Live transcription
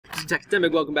Physics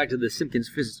Academic, welcome back to the Simkins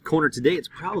Physics Corner. Today it's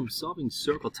problem-solving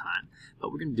circle time,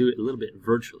 but we're going to do it a little bit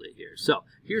virtually here. So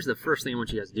here's the first thing I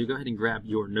want you guys to do. Go ahead and grab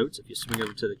your notes. If you swing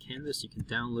over to the canvas, you can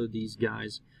download these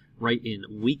guys right in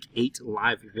Week 8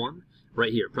 Live 1,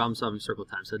 right here, problem-solving circle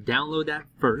time. So download that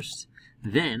first,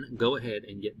 then go ahead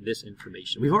and get this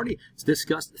information. We've already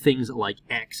discussed things like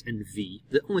X and V.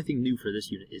 The only thing new for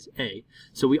this unit is A.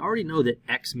 So we already know that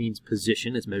X means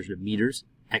position. It's measured in meters.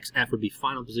 XF would be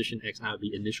final position, XI would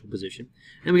be initial position.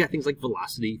 And we got things like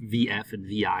velocity, VF and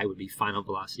VI would be final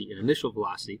velocity and initial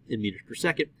velocity in meters per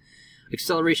second.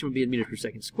 Acceleration would be in meters per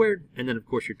second squared, and then of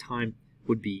course your time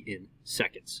would be in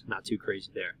seconds. Not too crazy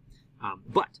there.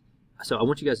 So I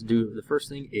want you guys to do, the first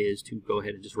thing is to go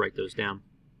ahead and just write those down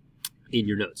in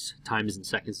your notes. Time is in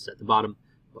seconds, it's at the bottom,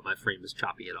 but my frame is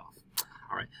chopping it off.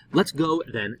 All right, let's go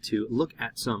then to look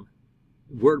at some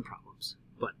word problems.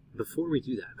 But before we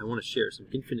do that, I want to share some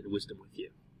infinite wisdom with you.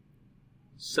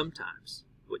 Sometimes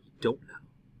what you don't know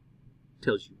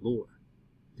tells you more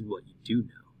than what you do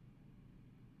know.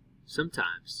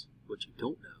 Sometimes what you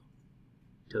don't know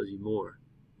tells you more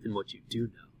than what you do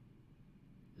know.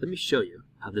 Let me show you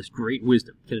how this great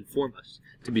wisdom can inform us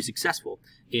to be successful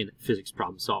in physics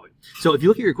problem solving. So if you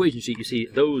look at your equation sheet, you see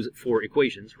those 4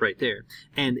 equations right there.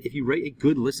 And if you write a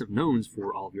good list of knowns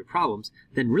for all of your problems,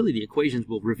 then really the equations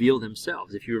will reveal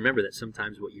themselves. If you remember that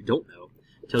sometimes what you don't know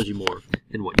tells you more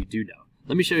than what you do know.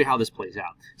 Let me show you how this plays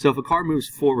out. So if a car moves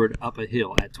forward up a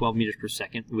hill at 12 meters per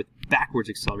second with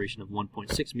backwards acceleration of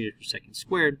 1.6 meters per second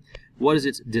squared, what is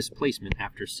its displacement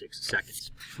after 6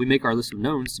 seconds? We make our list of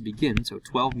knowns to begin, so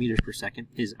 12 meters per second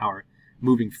is our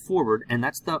moving forward, and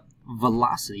that's the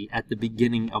velocity at the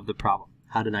beginning of the problem.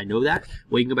 How did I know that?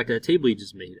 Well, you can go back to that table you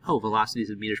just made. Oh, velocity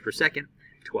is in meters per second.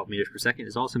 12 meters per second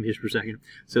is also meters per second,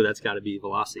 so that's got to be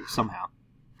velocity somehow.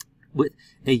 With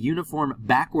a uniform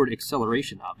backward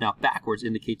acceleration of. Now, backwards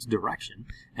indicates direction,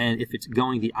 and if it's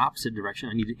going the opposite direction,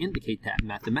 I need to indicate that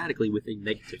mathematically with a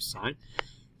negative sign.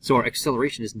 So our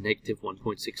acceleration is negative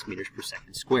 1.6 meters per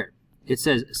second squared. It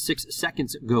says 6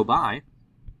 seconds go by,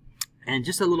 and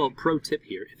just a little pro tip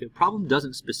here, if a problem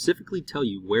doesn't specifically tell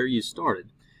you where you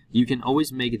started, you can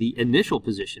always make the initial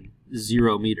position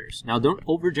 0 meters. Now, don't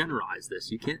overgeneralize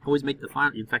this. You can't always make the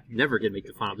final, in fact, you never can make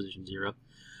the final position 0.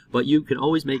 But you can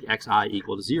always make xi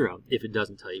equal to 0 if it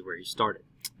doesn't tell you where you started.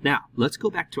 Now, let's go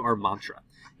back to our mantra.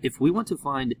 If we want to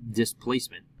find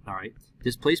displacement, all right,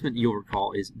 displacement, you'll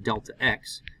recall, is delta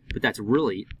x, but that's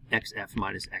really xf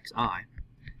minus xi.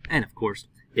 And of course,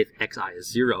 if xi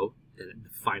is 0, then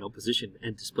the final position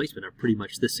and displacement are pretty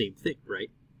much the same thing,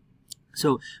 right?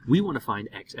 So we want to find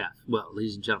xf. Well,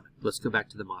 ladies and gentlemen, let's go back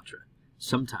to the mantra.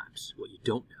 Sometimes what you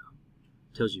don't know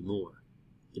tells you more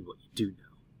than what you do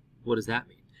know. What does that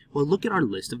mean? Well, look at our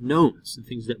list of knowns, the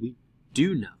things that we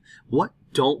do know. What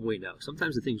don't we know?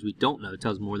 Sometimes the things we don't know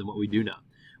tells more than what we do know.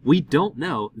 We don't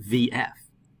know VF.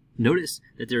 Notice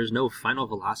that there is no final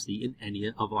velocity in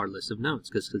any of our list of knowns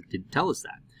because it didn't tell us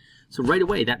that. So right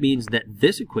away, that means that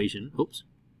this equation,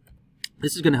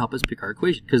 this is going to help us pick our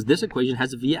equation because this equation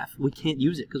has a VF. We can't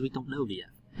use it because we don't know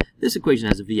VF. This equation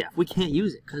has a VF. We can't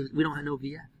use it because we don't know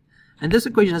VF. And this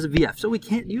equation has a VF, so we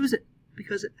can't use it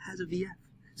because it has a VF.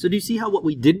 So do you see how what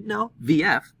we didn't know,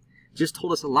 VF, just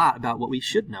told us a lot about what we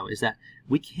should know, is that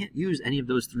we can't use any of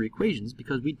those 3 equations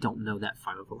because we don't know that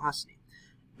final velocity.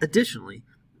 Additionally,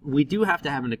 we do have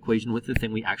to have an equation with the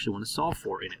thing we actually want to solve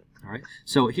for in it. All right.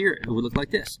 So here it would look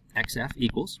like this. XF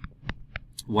equals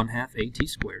 1/2 AT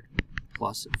squared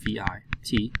plus VI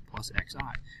T plus XI.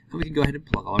 And we can go ahead and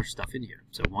plug all our stuff in here.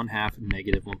 So 1/2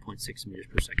 negative 1.6 meters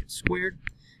per second squared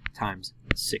times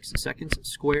 6 seconds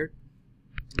squared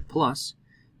plus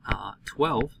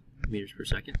 12 meters per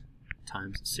second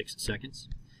times 6 seconds.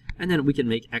 And then we can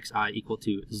make xi equal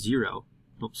to 0.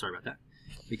 Oh, sorry about that.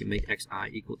 We can make xi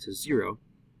equal to 0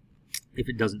 if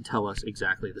it doesn't tell us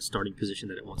exactly the starting position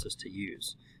that it wants us to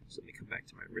use. So let me come back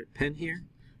to my red pen here,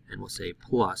 and we'll say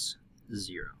plus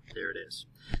 0. There it is.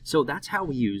 So that's how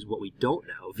we use what we don't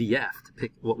know, VF, to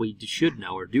pick what we should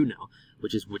know or do know,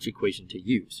 which is which equation to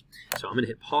use. So I'm going to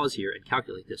hit pause here and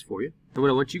calculate this for you. And what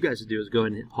I want you guys to do is go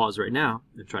ahead and hit pause right now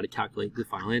and try to calculate the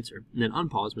final answer, and then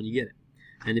unpause when you get it.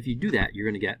 And if you do that, you're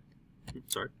going to get,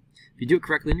 if you do it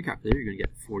correctly in your calculator, you're going to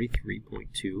get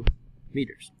 43.2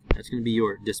 meters. That's going to be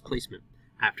your displacement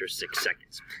after 6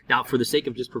 seconds. Now, for the sake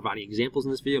of just providing examples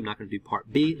in this video, I'm not going to do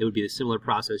part B. It would be a similar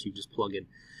process. You just plug in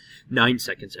 9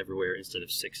 seconds everywhere instead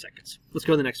of 6 seconds. Let's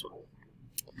go to the next one.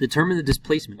 Determine the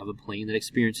displacement of a plane that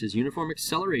experiences uniform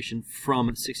acceleration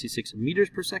from 66 meters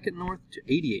per second north to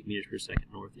 88 meters per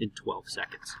second north in 12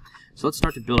 seconds. So let's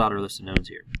start to build out our list of knowns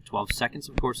here. 12 seconds,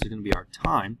 of course, is going to be our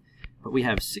time, but we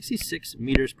have 66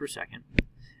 meters per second,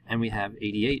 and we have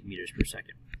 88 meters per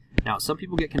second. Now, some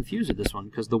people get confused with this one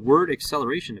because the word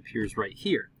acceleration appears right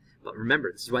here. But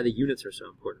remember, this is why the units are so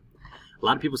important. A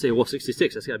lot of people say, well,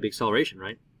 66, that's got to be acceleration,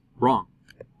 right? Wrong.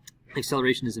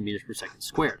 Acceleration is in meters per second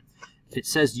squared. If it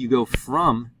says you go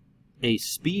from a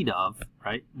speed of,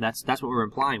 right, that's what we're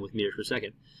implying with meters per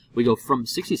second. We go from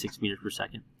 66 meters per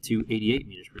second to 88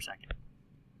 meters per second.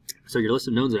 So your list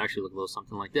of knowns would actually look a little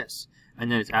something like this. And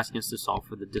then it's asking us to solve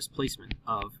for the displacement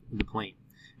of the plane.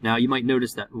 Now, you might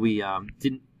notice that we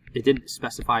it didn't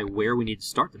specify where we need to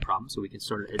start the problem, so we can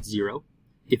start it at 0.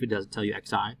 If it doesn't tell you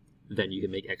xi, then you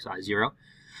can make xi 0.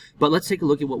 But let's take a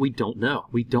look at what we don't know.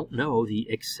 We don't know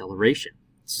the acceleration.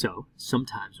 So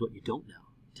sometimes what you don't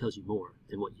know tells you more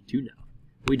than what you do know.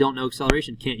 We don't know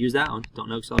acceleration, can't use that one. Don't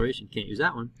know acceleration, can't use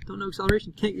that one. Don't know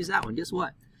acceleration, can't use that one. Guess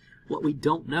what? What we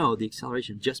don't know, the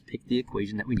acceleration, just pick the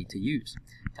equation that we need to use.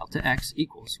 Delta x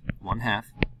equals 1/2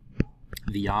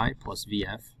 vi plus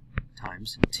vf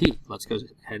times t. Let's go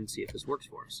ahead and see if this works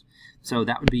for us. So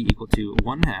that would be equal to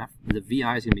 1/2. The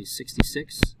vi is going to be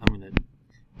 66. I'm going to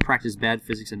practice bad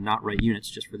physics and not write units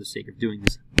just for the sake of doing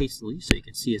this hastily so you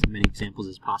can see as many examples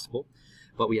as possible.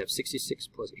 But we have 66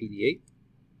 plus 88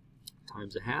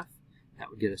 times 1/2. That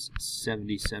would get us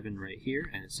 77 right here,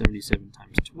 and 77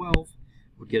 times 12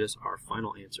 would get us our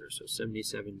final answer. So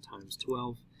 77 times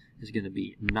 12 is going to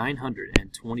be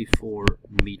 924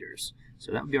 meters.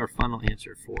 So that would be our final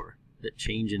answer for the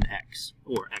change in x,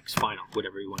 or x final,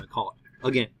 whatever you want to call it.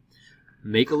 Again,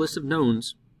 make a list of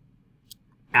knowns,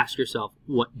 ask yourself,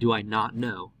 what do I not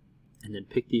know, and then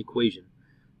pick the equation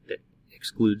that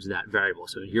excludes that variable.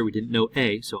 So here we didn't know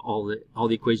a, so all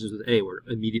the equations with a were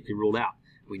immediately ruled out.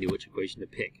 We knew which equation to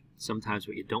pick. Sometimes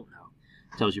what you don't know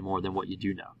tells you more than what you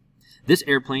do know. This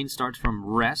airplane starts from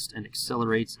rest and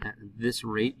accelerates at this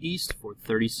rate east for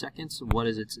 30 seconds. What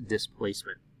is its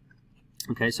displacement?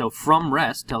 Okay, so from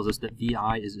rest tells us that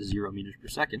vi is 0 meters per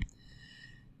second.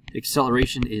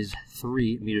 Acceleration is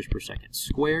 3 meters per second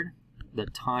squared. The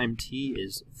time t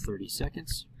is 30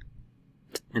 seconds.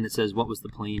 And it says what was the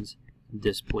plane's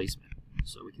displacement.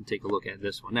 So we can take a look at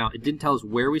this one. Now, it didn't tell us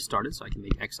where we started, so I can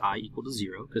make xi equal to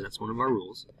 0, because that's one of our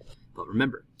rules. But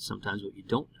remember, sometimes what you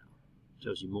don't know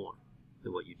tells you more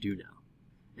than what you do know.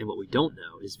 And what we don't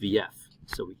know is vf.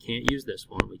 So we can't use this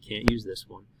one, we can't use this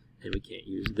one, and we can't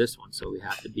use this one. So we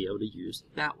have to be able to use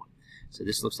that one. So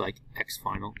this looks like x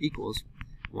final equals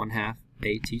 1/2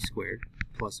 at squared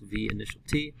plus v initial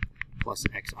t plus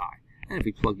xi. And if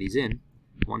we plug these in,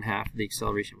 1/2, the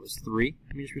acceleration was 3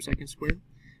 meters per second squared.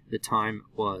 The time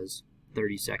was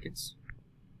 30 seconds.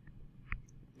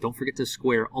 Don't forget to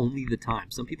square only the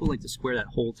time. Some people like to square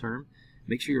that whole term.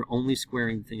 Make sure you're only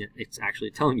squaring the thing that it's actually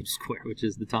telling you to square, which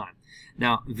is the time.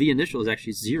 Now, v initial is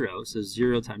actually 0, so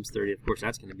 0 times 30, of course,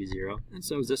 that's going to be 0, and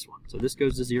so is this one. So this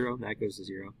goes to 0, that goes to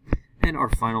 0, and our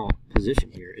final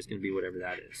position here is going to be whatever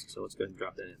that is. So let's go ahead and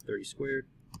drop that in. 30 squared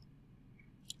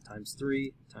times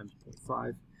 3 times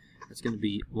 0.5. That's going to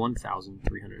be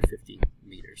 1,350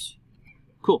 meters.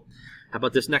 Cool. How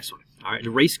about this next one? All right,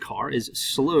 a race car is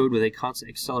slowed with a constant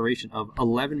acceleration of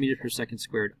 11 meters per second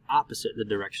squared opposite the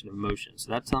direction of motion.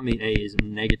 So that's telling me a is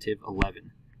negative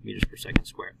 11 meters per second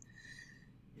squared.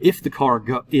 If the car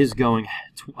is going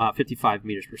 55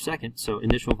 meters per second, so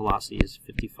initial velocity is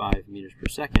 55 meters per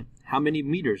second, how many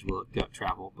meters will it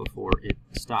travel before it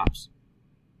stops?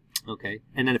 Okay,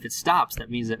 and then if it stops,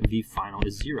 that means that v final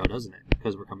is 0, doesn't it?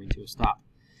 Because we're coming to a stop.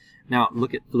 Now,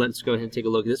 let's go ahead and take a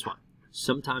look at this one.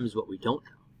 Sometimes what we don't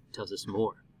know tells us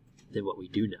more than what we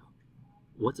do know.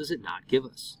 What does it not give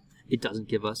us? It doesn't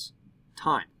give us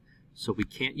time. So we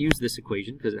can't use this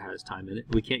equation because it has time in it.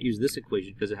 We can't use this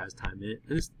equation because it has time in it.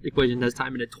 And this equation has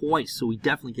time in it twice, so we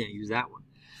definitely can't use that one.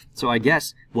 So I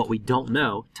guess what we don't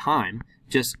know, time,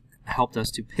 just helped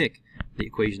us to pick the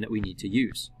equation that we need to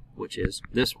use, which is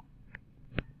this one.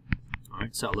 All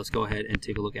right, so let's go ahead and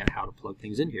take a look at how to plug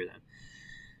things in here then.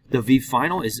 The v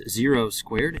final is 0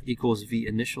 squared equals v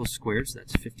initial squared, so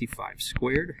that's 55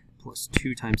 squared plus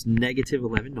 2 times negative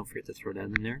 11. Don't forget to throw that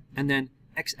in there. And then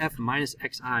xf minus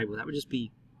xi, well, that would just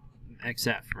be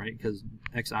xf, right? Because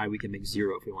xi we can make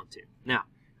 0 if we want to. Now,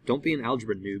 don't be an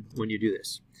algebra noob when you do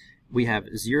this. We have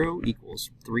 0 equals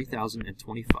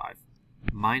 3,025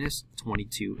 minus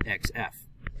 22xf.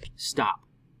 Stop,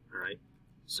 all right?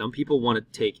 Some people want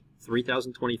to take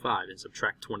 3,025 and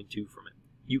subtract 22 from it.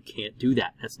 You can't do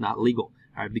that. That's not legal,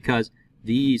 all right, because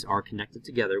these are connected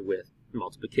together with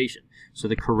multiplication. So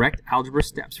the correct algebra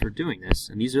steps for doing this,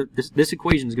 and this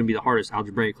equation is going to be the hardest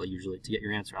algebraically usually to get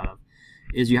your answer out of,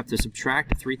 is you have to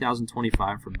subtract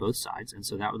 3,025 from both sides, and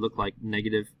so that would look like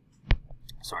negative,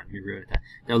 sorry, let me rewrite that.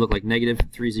 That would look like negative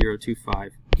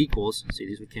 3025 equals, see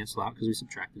these would cancel out because we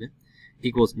subtracted it,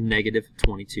 equals negative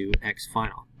 22x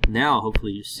final. Now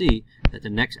hopefully you see that the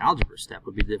next algebra step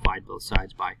would be to divide both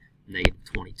sides by negative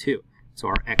 22. So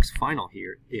our x final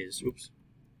here is, oops,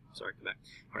 sorry, come back.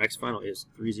 Our x final is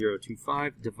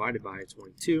 3025 divided by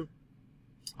 22.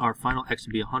 Our final x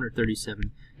would be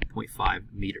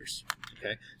 137.5 meters.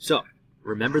 Okay, so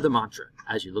remember the mantra.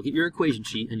 As you look at your equation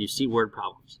sheet and you see word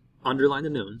problems, underline the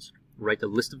knowns, write the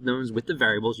list of knowns with the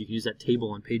variables. You can use that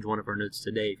table on page 1 of our notes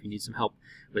today if you need some help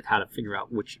with how to figure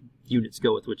out which units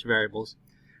go with which variables.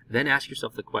 Then ask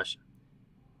yourself the question,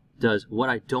 does what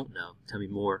I don't know tell me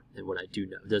more than what I do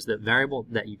know? Does the variable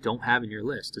that you don't have in your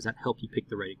list, does that help you pick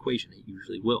the right equation? It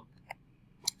usually will.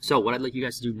 So what I'd like you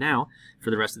guys to do now for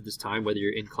the rest of this time, whether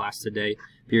you're in class today,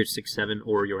 period 6-7,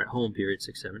 or you're at home, period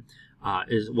 6-7,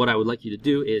 is what I would like you to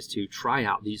do is to try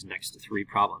out these next 3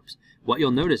 problems. What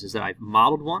you'll notice is that I've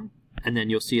modeled one, and then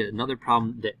you'll see another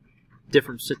problem that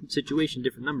different situation,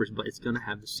 different numbers, but it's going to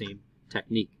have the same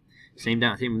technique. Same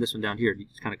with this one down here. You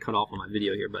just kind of cut off on my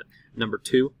video here, but number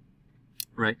 2,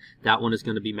 right? That one is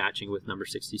going to be matching with number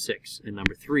 66, and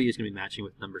number 3 is going to be matching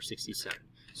with number 67.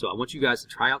 So I want you guys to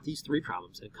try out these 3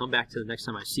 problems and come back to the next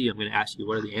time I see you. I'm going to ask you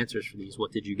what are the answers for these.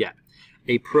 What did you get?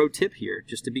 A pro tip here,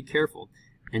 just to be careful.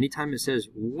 Anytime it says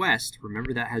west,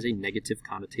 remember that has a negative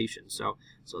connotation. So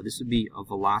this would be a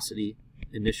velocity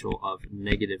initial of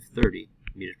negative 30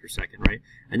 meters per second, right?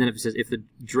 And then if it says if the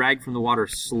drag from the water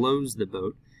slows the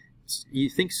boat, you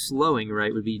think slowing,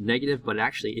 right, would be negative, but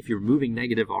actually if you're moving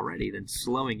negative already, then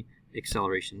slowing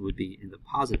acceleration would be in the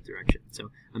positive direction. So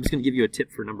I'm just going to give you a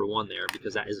tip for number 1 there,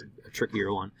 because that is a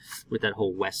trickier one with that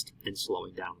whole west and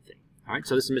slowing down thing. All right,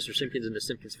 so this is Mr. Simkins in the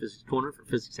Simkins Physics Corner for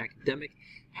Physics Academic.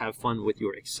 Have fun with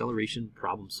your acceleration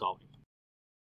problem solving.